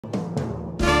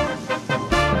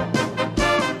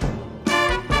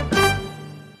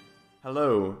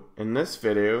Hello, in this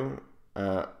video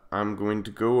I'm going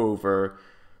to go over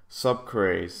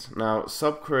subqueries. Now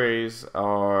subqueries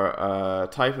are a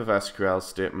type of SQL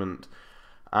statement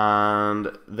and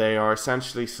they are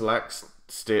essentially select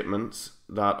statements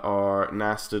that are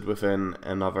nested within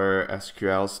another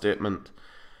SQL statement.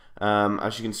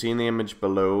 As you can see in the image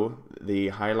below, the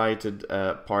highlighted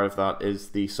part of that is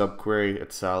the subquery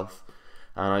itself,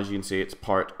 and as you can see it's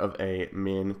part of a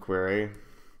main query.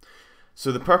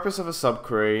 So the purpose of a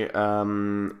subquery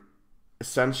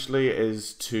essentially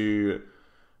is to,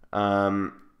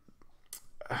 the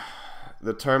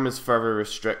term is further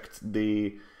restrict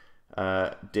the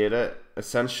data.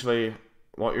 Essentially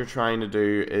what you're trying to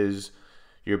do is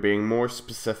you're being more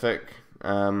specific,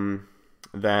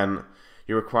 then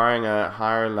you're requiring a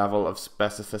higher level of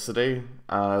specificity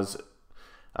as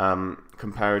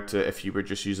compared to if you were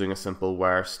just using a simple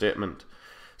where statement.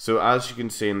 So as you can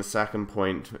see in the second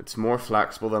point, it's more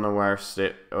flexible than a where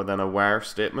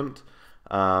statement,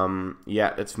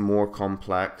 yet it's more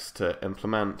complex to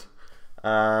implement.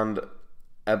 And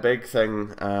a big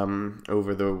thing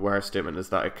over the where statement is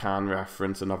that it can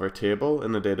reference another table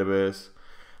in the database,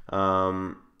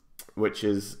 which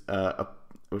is a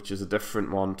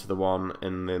different one to the one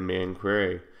in the main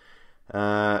query.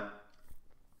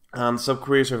 And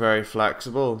subqueries are very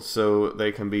flexible, so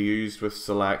they can be used with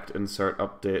select, insert,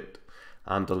 update,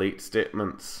 and delete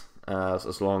statements,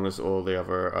 as long as all the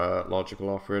other logical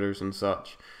operators and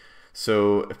such.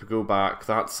 So if we go back,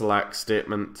 that select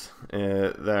statement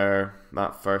there,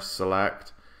 that first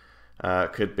select,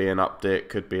 could be an update,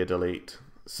 could be a delete.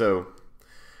 So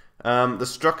the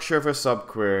structure of a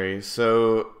subquery.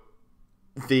 So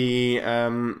the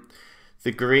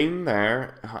green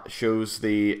there shows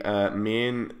the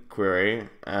main query,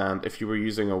 and if you were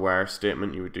using a where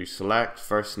statement, you would do select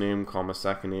first name, comma,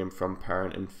 second name from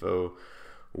parent info,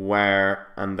 where,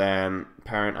 and then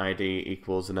parent ID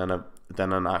equals, and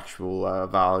then an actual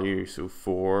value, so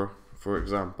 4, for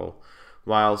example.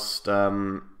 Whilst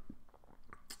in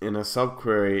a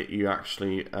subquery, you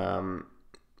actually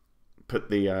put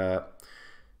the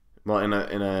well, in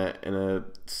a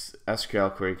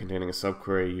SQL query containing a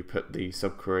subquery, you put the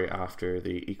subquery after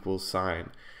the equals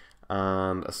sign,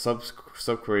 and a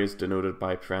subquery is denoted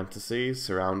by parentheses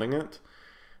surrounding it,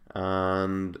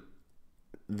 and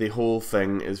the whole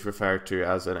thing is referred to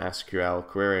as an SQL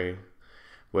query,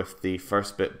 with the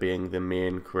first bit being the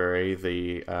main query,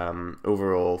 the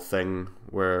overall thing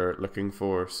we're looking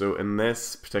for. So in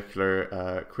this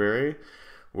particular query,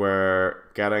 we're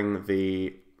getting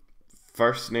the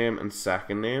first name and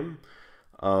second name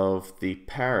of the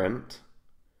parent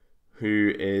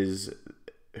whose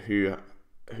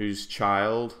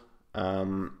child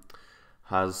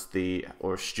has the,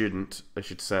 or student I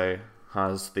should say,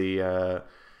 has the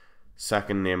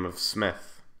second name of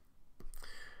Smith.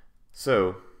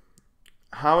 So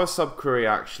how a subquery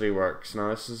actually works, now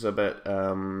this is a bit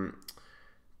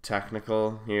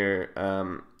technical here,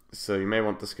 so you may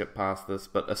want to skip past this,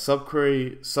 but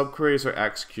subqueries are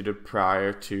executed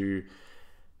prior to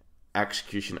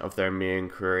execution of their main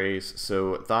queries.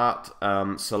 So that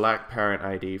select parent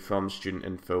ID from student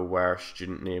info where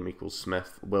student name equals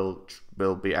Smith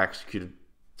will be executed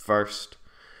first,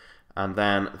 and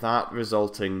then that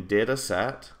resulting data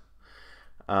set,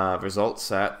 result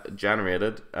set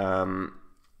generated,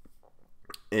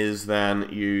 is then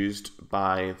used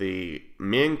by the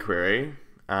main query,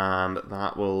 and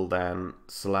that will then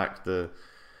select the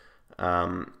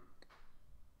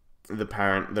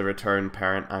return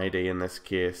parent ID in this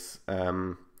case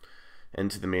into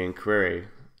the main query.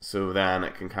 So then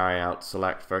it can carry out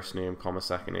select first name, comma,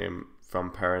 second name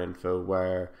from parent info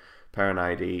where parent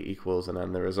ID equals, and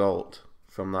then the result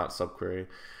from that subquery.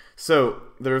 So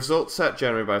the result set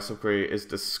generated by a subquery is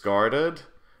discarded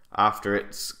after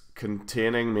its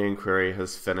containing main query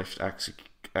has finished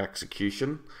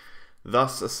execution.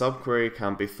 Thus, a subquery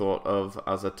can be thought of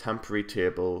as a temporary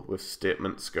table with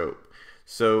statement scope.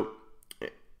 So,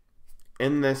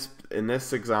 in this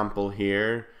example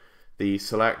here, the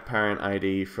select parent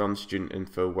ID from student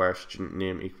info where student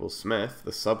name equals Smith,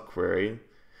 the subquery,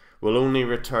 will only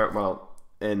return, well,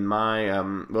 in my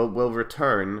will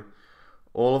return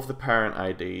all of the parent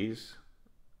IDs,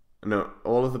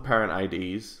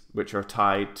 which are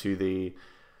tied to the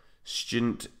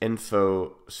student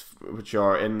info, which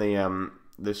are in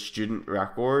the student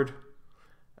record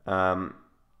of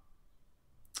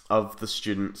the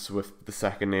students with the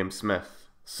second name Smith.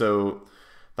 So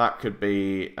that could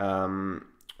be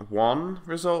one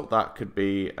result, that could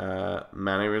be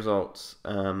many results.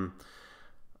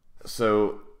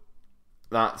 So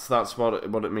that's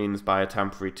what it means by a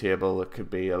temporary table. It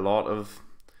could be a lot of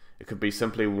It could be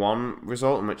simply one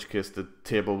result, in which case the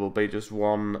table will be just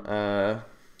one row,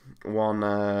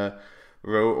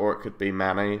 or it could be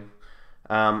many.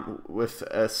 With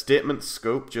a statement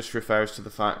scope, just refers to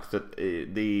the fact that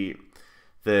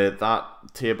that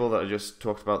table that I just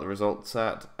talked about, the result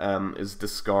set, is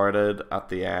discarded at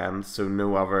the end, so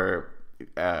no other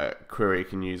query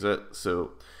can use it.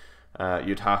 So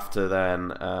you'd have to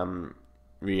then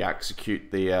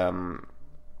re-execute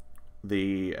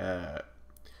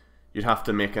you'd have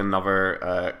to make another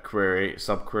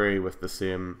subquery with the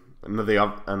same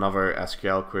another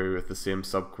SQL query with the same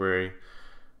subquery,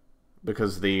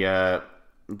 because the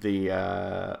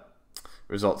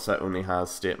result set only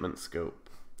has statement scope,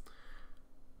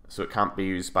 so it can't be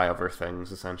used by other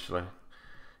things essentially.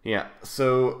 Yeah.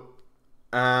 So,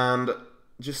 and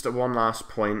just one last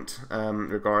point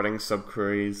regarding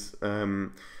subqueries.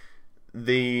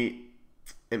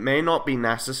 It may not be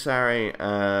necessary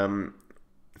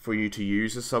for you to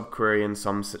use a subquery in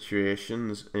some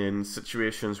situations. In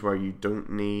situations where you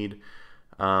don't need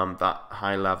that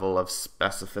high level of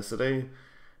specificity,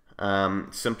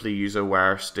 simply use a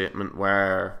where statement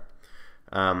where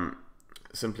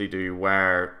simply do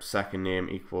where second name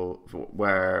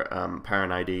where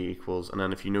parent ID equals, and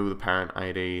then if you know the parent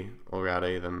ID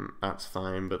already, then that's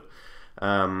fine. But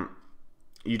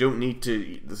you don't need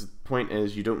to. The point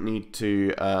is, you don't need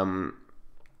to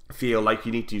feel like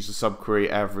you need to use a subquery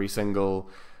every single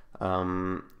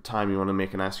time you want to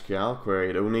make an SQL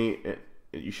query.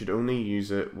 You should only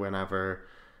use it whenever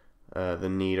the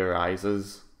need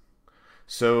arises.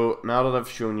 So now that I've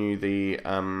shown you the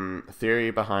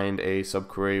theory behind a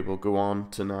subquery, we'll go on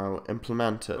to now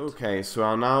implement it. Okay, so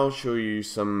I'll now show you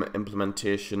some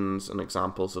implementations and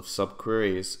examples of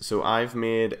subqueries. So I've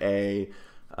made a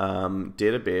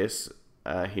database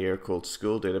here called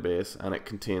school database, and it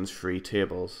contains 3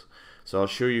 tables. So I'll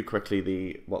show you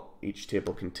quickly what each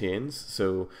table contains.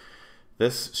 So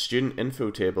this student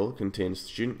info table contains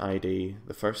student ID,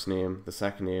 the first name, the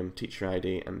second name, teacher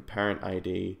ID, and parent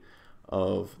ID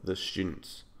of the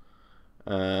students.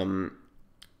 The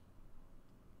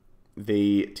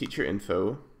teacher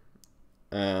info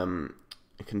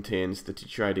contains the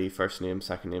teacher ID, first name,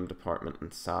 second name, department,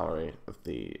 and salary of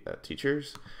the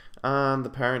teachers. And the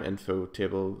parent info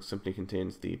table simply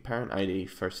contains the parent ID,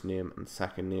 first name, and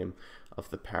second name of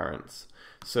the parents.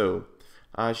 So,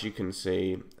 as you can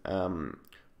see,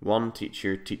 one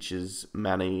teacher teaches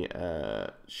many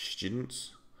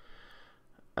students,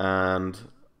 and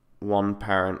one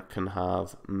parent can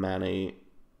have many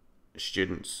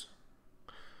students.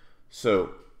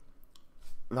 So,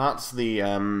 that's the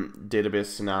database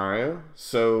scenario.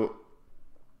 So,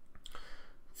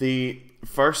 the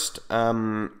first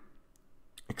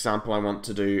example I want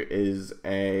to do is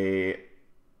a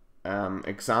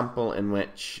example in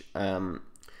which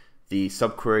the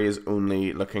subquery is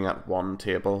only looking at one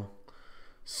table.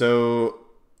 So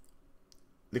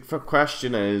the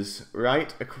question is,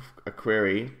 write a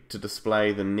query to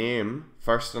display the name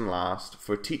first and last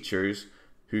for teachers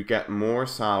who get more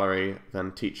salary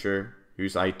than teacher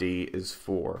whose ID is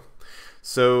 4.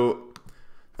 So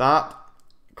that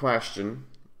question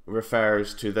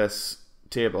refers to this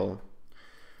table.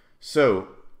 So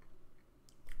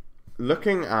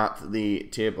looking at the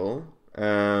table,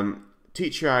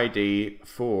 teacher ID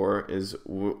 4 is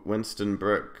Winston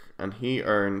Brooke, and he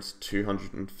earns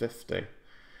 250.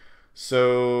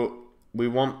 So we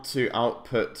want to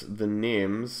output the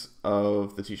names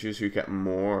of the teachers who get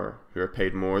more, who are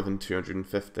paid more than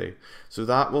 250. So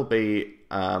that will be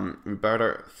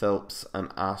Roberta Phillips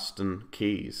and Aston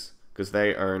Keys, because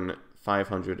they earn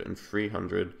 500 and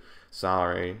 300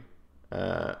 salary,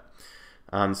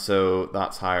 and so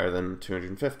that's higher than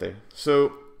 250.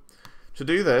 So to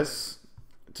do this,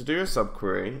 to do a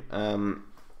subquery,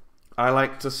 I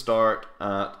like to start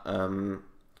at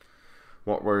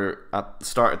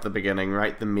start at the beginning,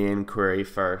 write the main query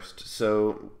first.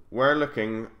 So we're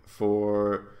looking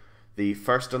for the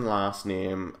first and last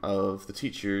name of the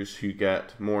teachers who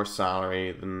get more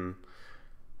salary than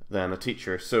a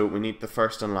teacher. So we need the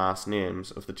first and last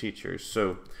names of the teachers.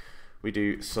 So we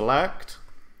do select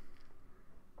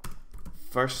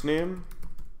first name,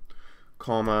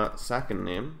 comma, second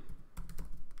name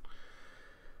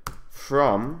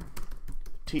from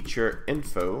teacher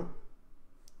info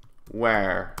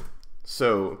where.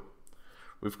 So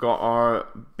we've got our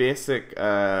basic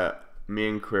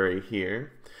main query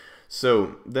here.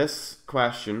 So this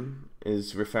question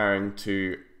is referring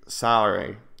to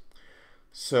salary.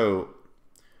 So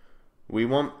we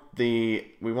want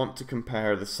to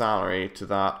compare the salary to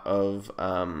that of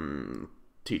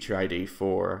teacher ID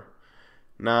 4.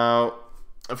 Now,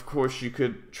 of course, you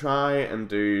could try and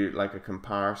do like a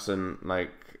comparison,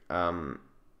 like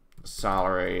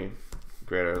salary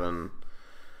greater than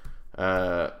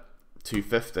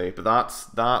 250, but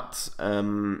that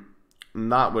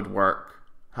would work.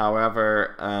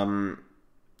 However,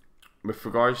 with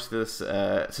regards to this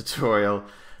tutorial,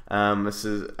 this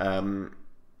is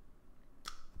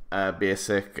a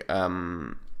basic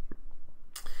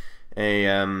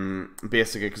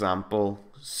basic example.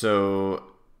 So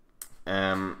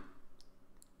and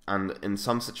in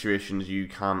some situations you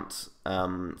can't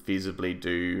feasibly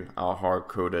do a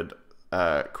hard-coded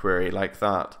query like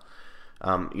that.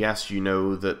 Yes, you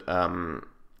know that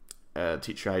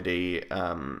teacher ID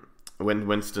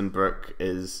Winston Brooke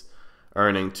is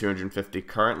earning 250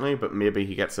 currently, but maybe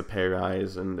he gets a pay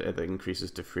rise and it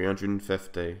increases to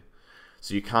 350.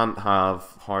 So you can't have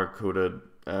hard-coded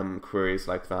queries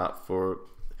like that for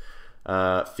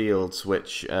fields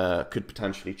which could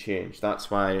potentially change. That's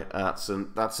why that's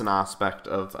an aspect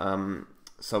of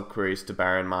subqueries to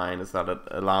bear in mind, is that it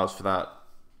allows for that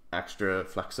extra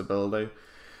flexibility.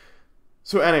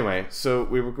 So anyway, so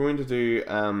we were going to do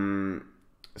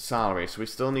salary. So we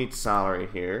still need salary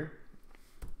here.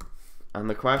 And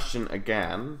the question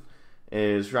again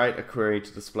is, write a query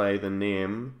to display the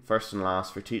name first and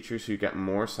last for teachers who get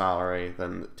more salary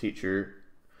than the teacher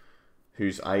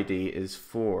whose ID is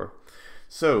 4.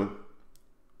 So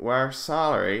where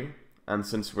salary, and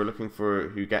since we're looking for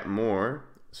who get more,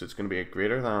 so it's going to be a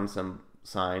greater than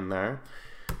sign there.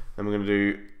 Then we're going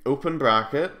to do open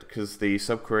bracket, because the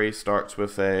subquery starts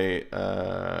with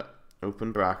a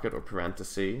open bracket or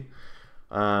parenthesis.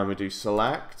 We do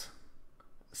select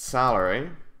salary.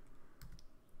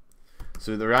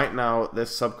 So right now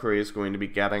this subquery is going to be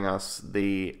getting us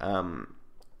the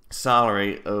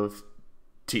salary of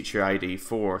teacher ID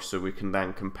 4, so we can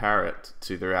then compare it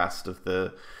to the rest of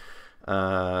the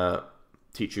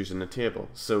teachers in the table.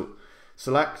 So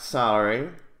select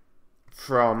salary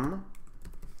from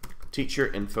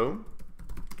teacher info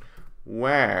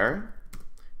where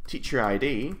teacher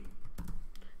ID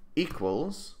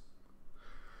equals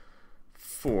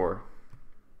 4.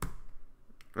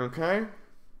 Okay,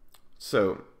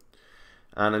 so,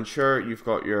 and ensure you've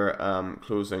got your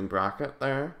closing bracket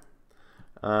there.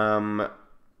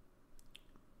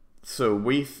 So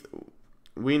we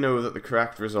know that the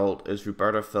correct result is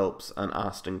Roberta Phillips and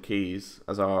Aston Keyes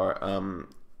as our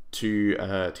two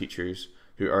teachers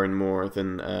who earn more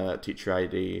than teacher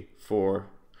ID 4.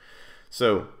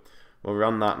 So we'll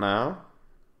run that now,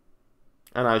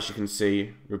 and as you can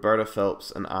see, Roberta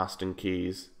Phillips and Aston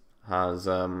Keyes has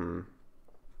been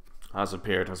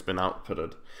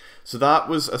outputted. So that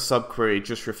was a subquery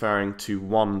just referring to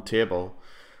one table.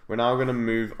 We're now going to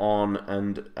move on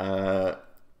and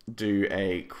do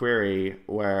a query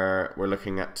where we're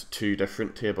looking at 2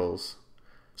 different tables.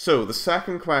 So the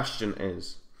second question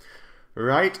is,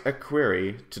 write a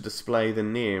query to display the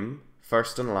name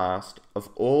first and last of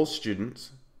all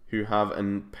students who have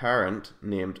a parent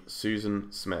named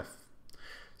Susan Smith.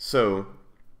 So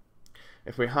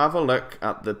if we have a look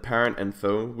at the parent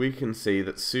info, we can see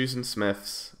that Susan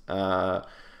Smith's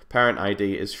parent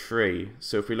ID is 3.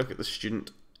 So if we look at the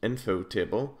student info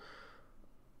table,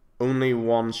 only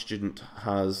one student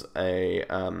has a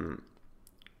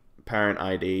parent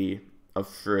ID of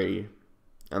 3,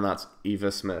 and that's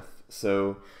Eva Smith.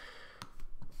 So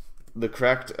the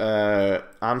correct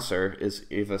answer is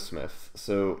Eva Smith.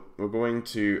 So we're going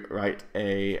to write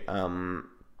a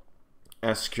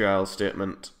SQL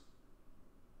statement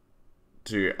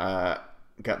to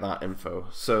get that info.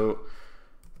 So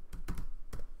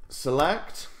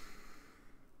select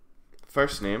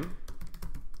first name,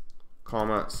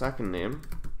 comma, second name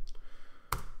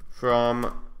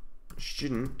from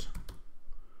student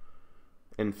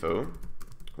info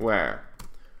where.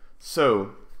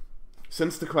 So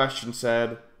since the question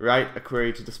said write a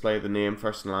query to display the name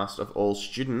first and last of all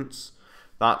students,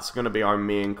 that's going to be our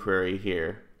main query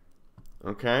here.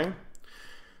 Okay,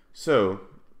 so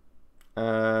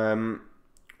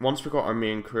once we've got our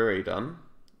main query done,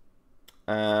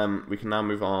 we can now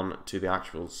move on to the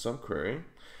actual subquery.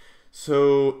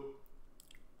 So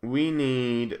we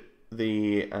need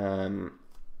the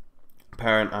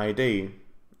parent ID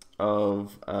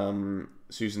of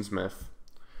Susan Smith.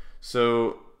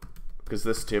 So because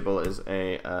this table is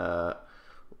a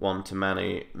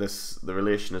one-to-many, the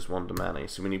relation is one-to-many,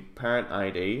 so we need parent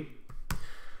ID.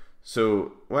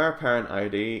 So where parent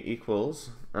ID equals,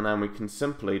 and then we can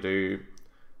simply do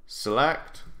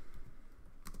select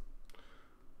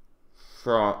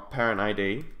from parent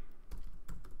ID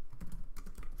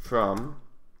from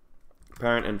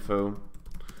parent info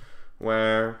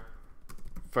where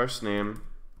first name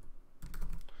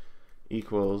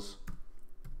equals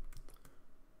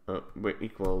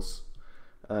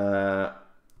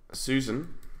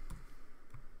Susan,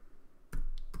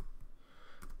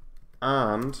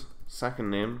 and second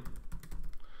name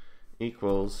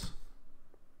equals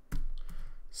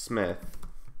Smith.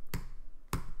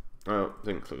 Oh,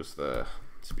 didn't close the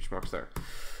speech marks there.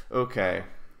 Okay,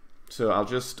 so I'll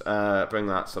just bring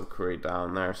that subquery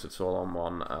down there so it's all on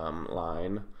one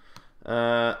line.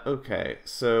 Okay,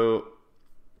 so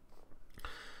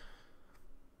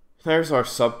there's our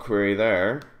subquery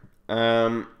there.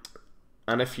 And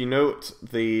if you note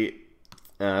the,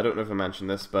 I don't know if I mentioned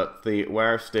this, but the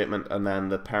where statement and then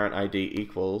the parent ID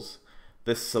equals,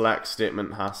 this select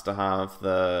statement has to have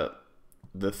the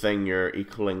thing you're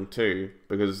equaling to,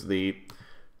 because the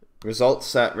result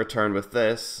set returned with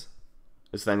this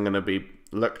is then going to be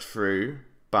looked through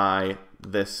by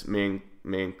this main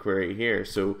query here.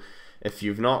 So if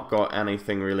you've not got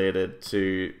anything related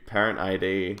to parent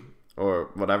ID or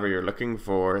whatever you're looking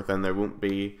for, then there won't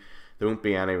be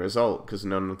any result because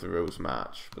none of the rows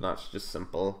match. But that's just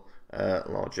simple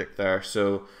logic there.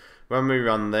 So when we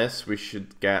run this, we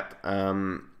should get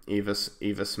Eva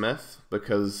Smith,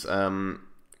 because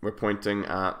we're pointing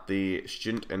at the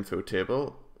student info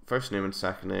table, first name and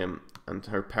second name, and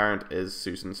her parent is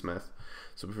Susan Smith.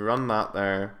 So if we run that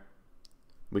there,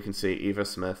 we can see Eva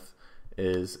Smith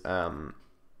is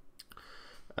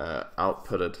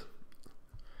outputted.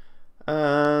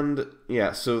 And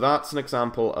yeah, so that's an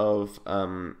example of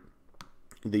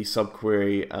the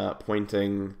subquery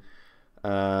pointing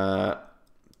to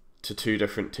two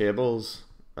different tables,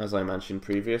 as I mentioned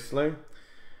previously.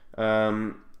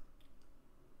 We're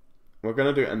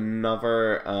going to do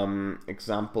another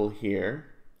example here,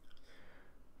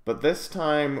 but this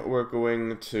time we're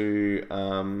going to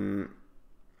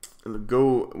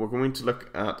look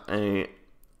at a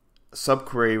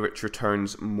subquery which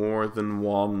returns more than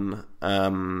one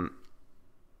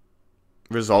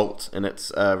result in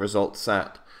its result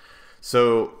set.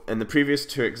 So in the previous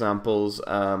two examples,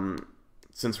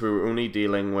 since we were only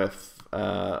dealing with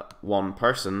one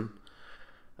person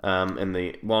in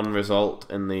the one result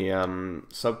in the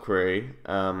subquery,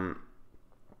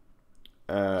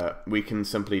 we can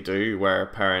simply do where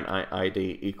parent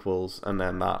ID equals and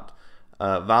then that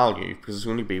value, because it's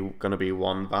only going to be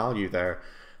one value there.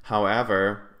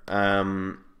 However,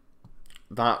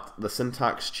 that the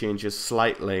syntax changes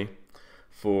slightly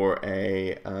for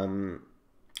a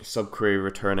subquery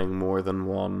returning more than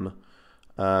one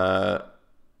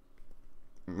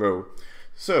row.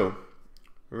 So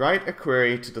write a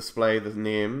query to display the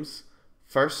names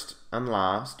first and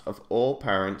last of all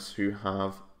parents who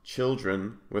have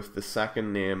children with the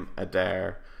second name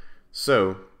Adair.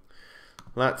 So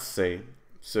let's see.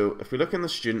 So if we look in the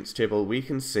students table, we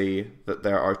can see that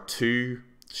there are two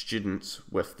students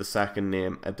with the second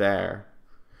name Adair.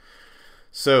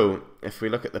 So if we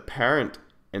look at the parent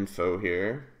info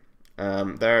here,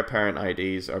 their parent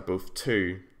IDs are both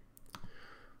 2,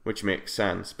 which makes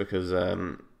sense because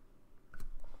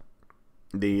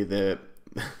there's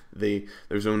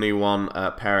only one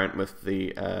parent with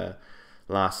the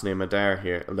last name Adair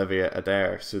here, Olivia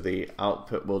Adair. So the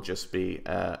output will just be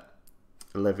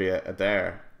Olivia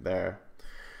Adair there.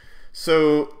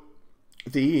 So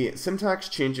the syntax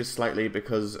changes slightly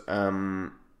because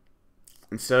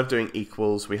instead of doing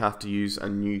equals, we have to use a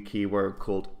new keyword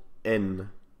called in.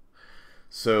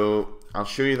 So I'll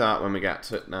show you that when we get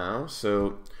to it now.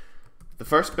 So the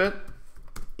first bit,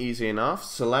 easy enough.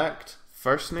 Select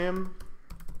first name,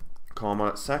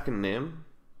 comma, second name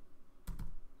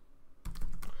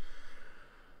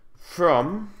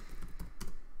from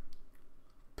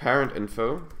parent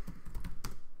info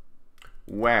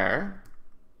where.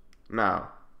 Now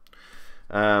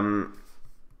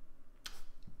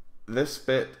this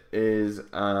bit is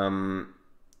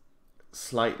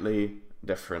slightly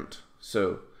different.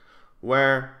 So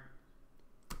where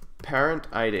parent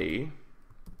ID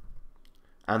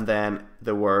and then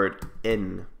the word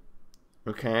in.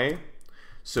 Okay,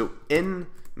 so in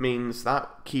means, that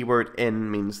keyword in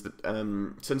means that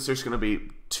since there's going to be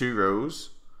 2 rows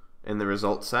in the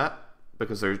result set,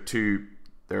 because there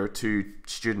are two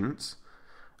students,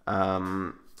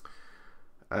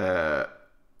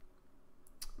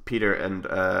 Peter and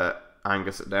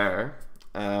Angus Adair,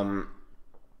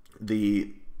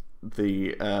 the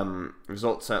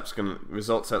result set's going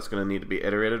to need to be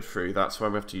iterated through. That's why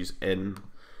we have to use in.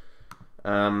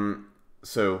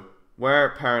 So where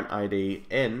parent ID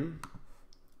in,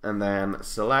 and then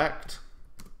select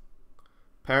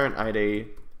parent ID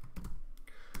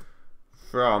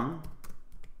from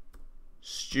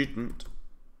student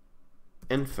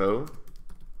info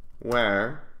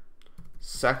where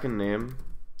second name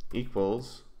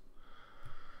equals,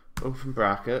 open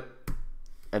bracket,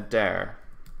 Adair.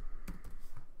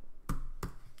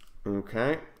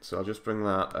 Okay, so I'll just bring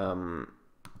that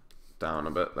down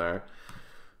a bit there.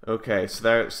 Okay, so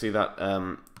there, see that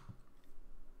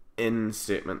in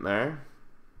statement there.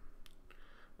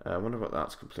 I wonder what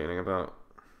that's complaining about.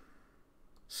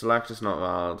 Select is not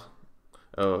valid.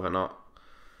 Oh, have I not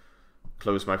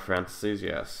closed my parentheses?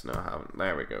 Yes, no I haven't.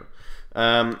 There we go.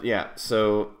 Yeah,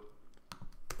 so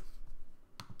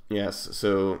yes,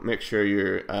 so make sure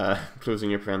you're closing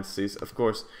your parentheses. Of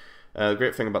course, the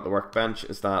great thing about the workbench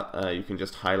is that you can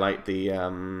just highlight the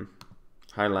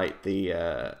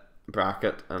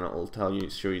bracket and it will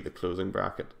show you the closing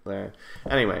bracket there.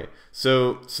 Anyway,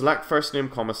 so select first name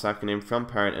comma second name from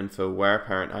parent info where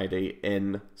parent ID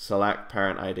in select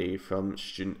parent ID from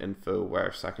student info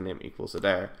where second name equals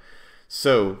Adair.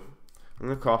 So I'm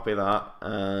going to copy that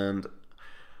and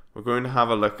we're going to have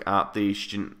a look at the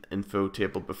student info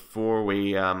table before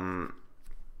we run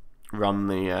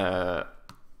the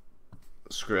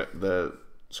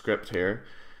script here.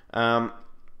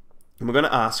 We're going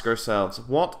to ask ourselves,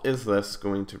 what is this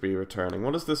going to be returning?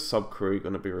 What is this subquery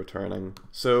going to be returning?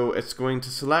 So it's going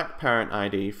to select parent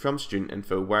ID from student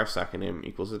info where second name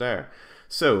equals Adair.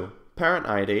 So parent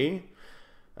ID,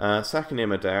 second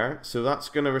name Adair, so that's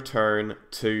going to return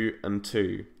 2 and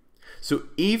 2. So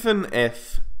even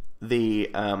if the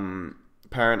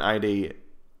parent ID,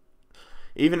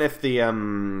 even if the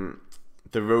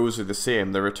rows are the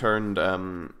same, the returned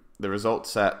the result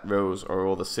set rows are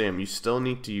all the same, you still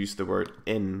need to use the word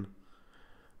in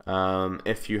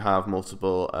if you have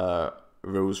multiple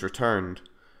rows returned.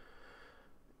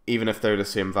 Even if they're the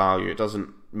same value, it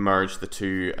doesn't merge the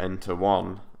two into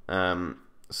one.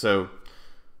 So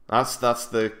that's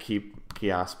the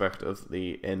key aspect of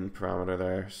the in parameter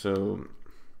there. So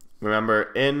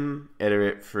remember, in,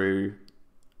 iterate through,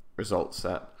 result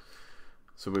set.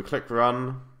 So we click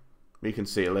run, we can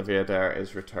see Olivia there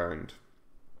is returned.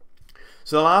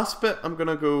 So the last bit I'm going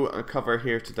to go and cover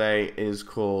here today is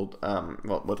called,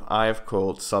 what I have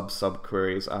called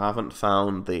subqueries. I haven't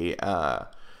found the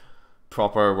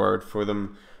proper word for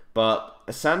them, but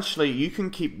essentially you can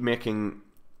keep making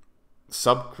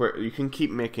subqueries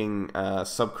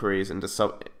into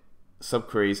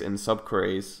subqueries in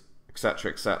subqueries,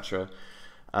 etc., etc.,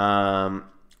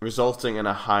 resulting in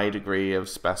a high degree of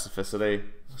specificity.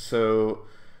 So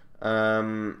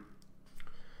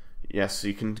yes, so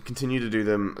you can continue to do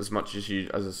them as much as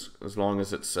as long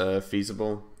as it's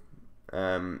feasible.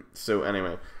 So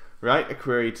anyway, write a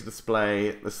query to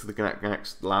display. This is the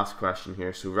last question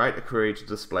here. So write a query to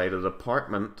display the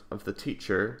department of the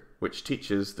teacher which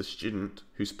teaches the student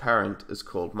whose parent is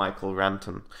called Michael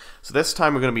Renton. So this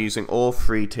time we're going to be using all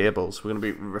three tables. We're going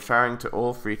to be referring to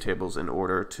all three tables in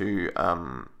order to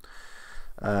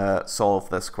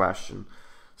solve this question.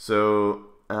 So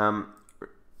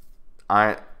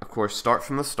I, of course, start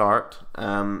from the start.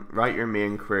 Write your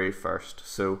main query first.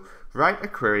 So write a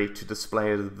query to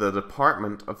display the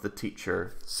department of the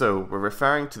teacher. So we're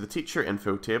referring to the teacher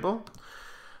info table.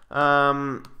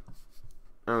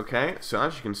 Okay, so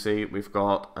as you can see, we've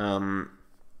got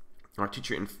our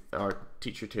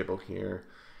teacher table here,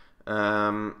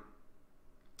 and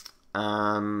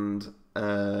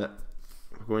we're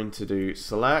going to do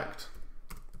select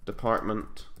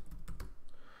department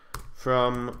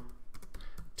from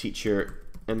teacher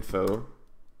info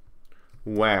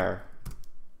where.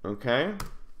 Okay,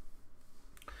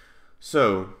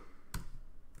 so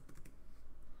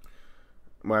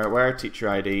where teacher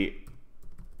ID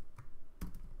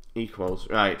equals,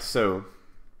 right, so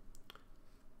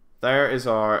there is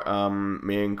our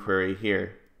main query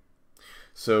here.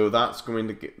 So that's going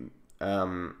to get,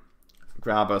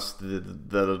 grab us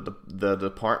the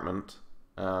department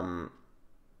of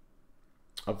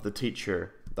the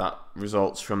teacher that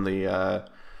results from the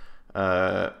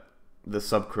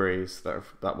subqueries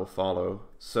that will follow.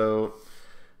 So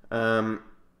we're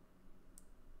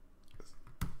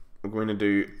going to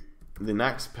do the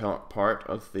next part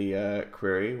of the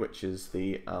query, which is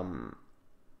the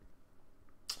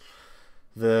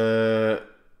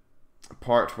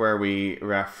part where we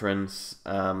reference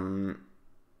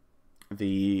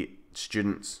the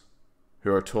students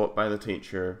who are taught by the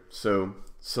teacher. So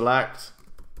select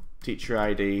teacher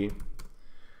ID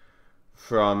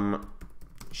from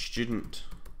student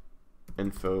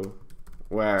info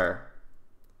where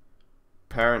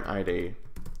parent ID.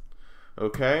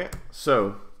 Okay,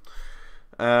 so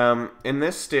in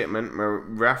this statement we're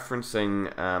referencing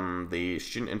the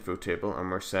student info table, and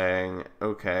we're saying,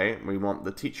 okay, we want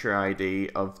the teacher ID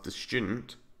of the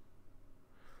student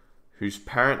whose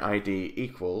parent ID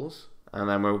equals, and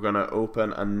then we're going to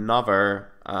open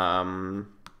another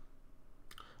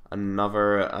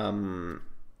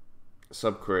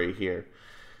subquery here.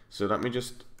 So let me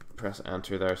just press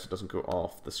enter there so it doesn't go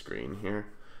off the screen here.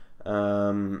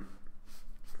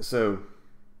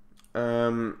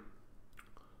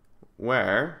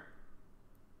 Where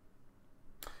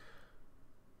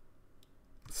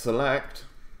select,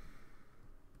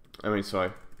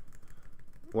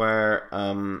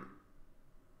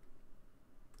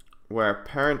 where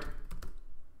parent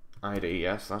ID,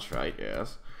 yes, that's right,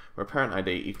 yes, where parent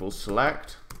ID equals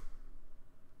select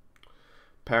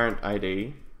parent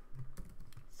ID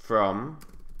from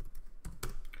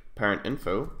parent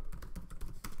info,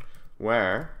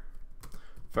 where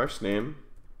first name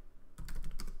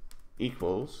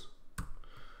equals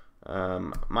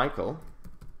Michael.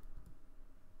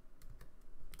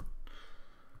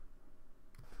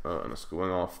 Oh, and it's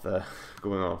going off the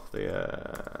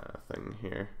thing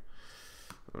here.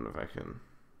 I wonder if I can,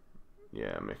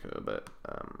 yeah, make it a bit.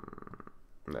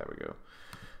 There we go.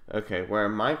 Okay, where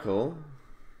Michael,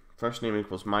 first name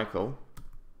equals Michael,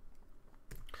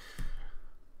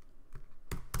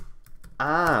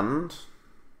 and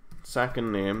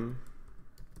second name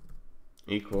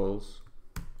equals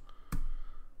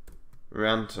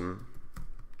Renton.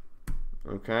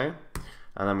 Okay,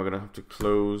 and then we're gonna have to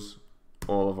close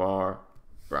all of our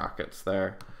brackets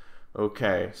there.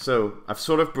 Okay, so I've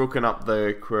sort of broken up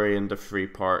the query into three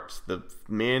parts: the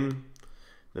main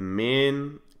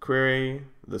query,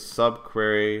 the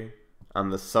subquery,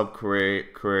 and the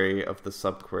subquery of the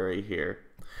subquery here.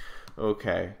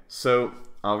 Okay, so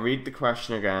I'll read the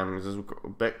question again because it's a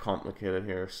bit complicated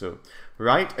here. So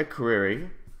write a query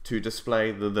to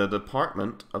display the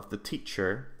department of the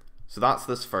teacher. So that's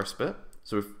this first bit.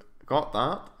 So we've got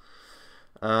that.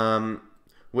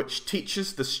 Which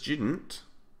teaches the student,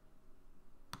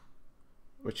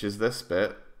 which is this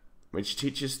bit, which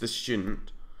teaches the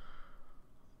student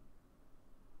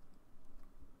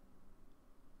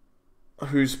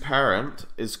whose parent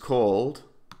is called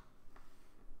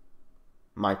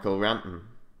Michael Renton,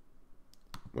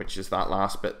 which is that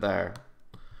last bit there.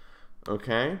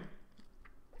 Okay,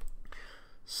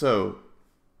 so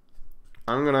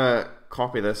I'm gonna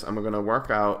copy this and we're gonna work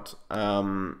out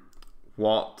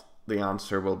what the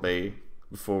answer will be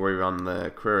before we run the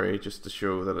query, just to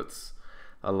show that it's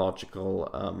a logical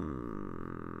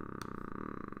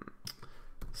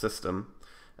system,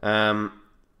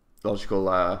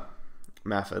 logical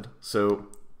method. So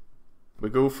we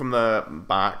go from the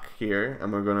back here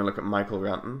and we're going to look at Michael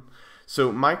Renton.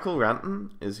 So Michael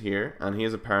Renton is here and he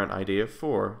has a parent ID of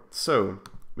 4. So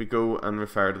we go and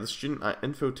refer to the student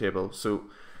info table. So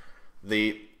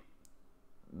the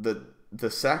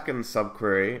second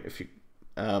subquery, if you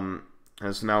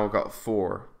has now got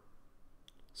 4.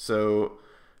 So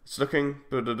it's looking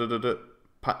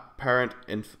parent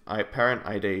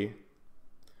ID.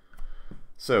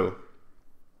 So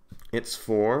it's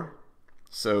 4.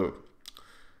 So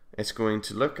it's going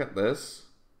to look at this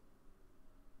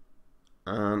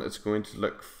and it's going to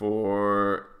look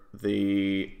for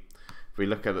the, if we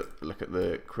look at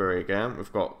the query again,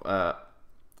 we've got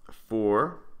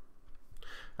 4,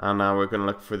 and now we're going to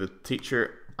look for the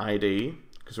teacher ID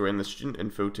because we're in the student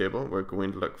info table. We're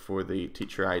going to look for the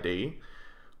teacher ID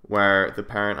where the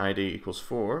parent ID equals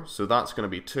 4, so that's going to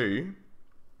be 2.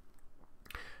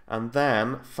 And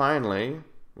then finally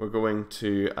we're going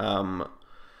to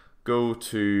go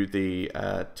to the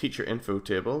teacher info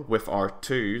table with our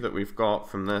 2 that we've got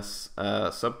from this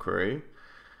subquery.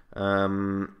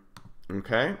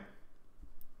 Okay,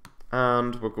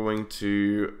 and we're going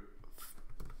to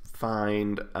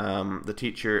find the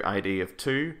teacher ID of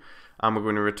 2, and we're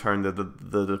going to return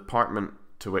the department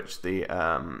to which the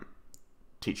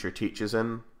teacher teaches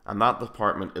in, and that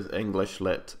department is English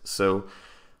Lit. So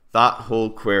that whole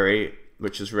query,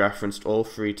 which has referenced all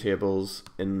 3 tables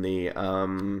in the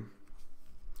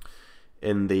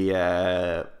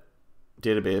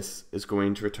database, is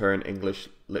going to return English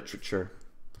Literature.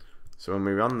 So when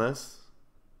we run this,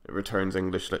 it returns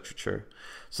English Literature.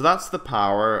 So that's the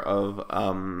power of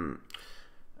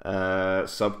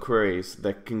subqueries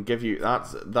that can give you,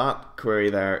 that query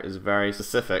there is very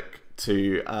specific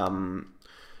to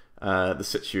the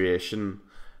situation.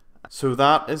 So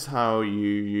that is how you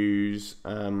use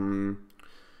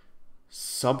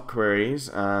subqueries,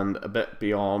 and a bit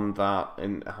beyond that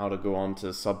in how to go on to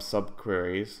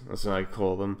subqueries, that's what I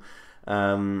call them.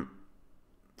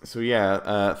 So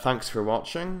yeah, thanks for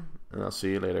watching, and I'll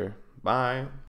see you later. Bye.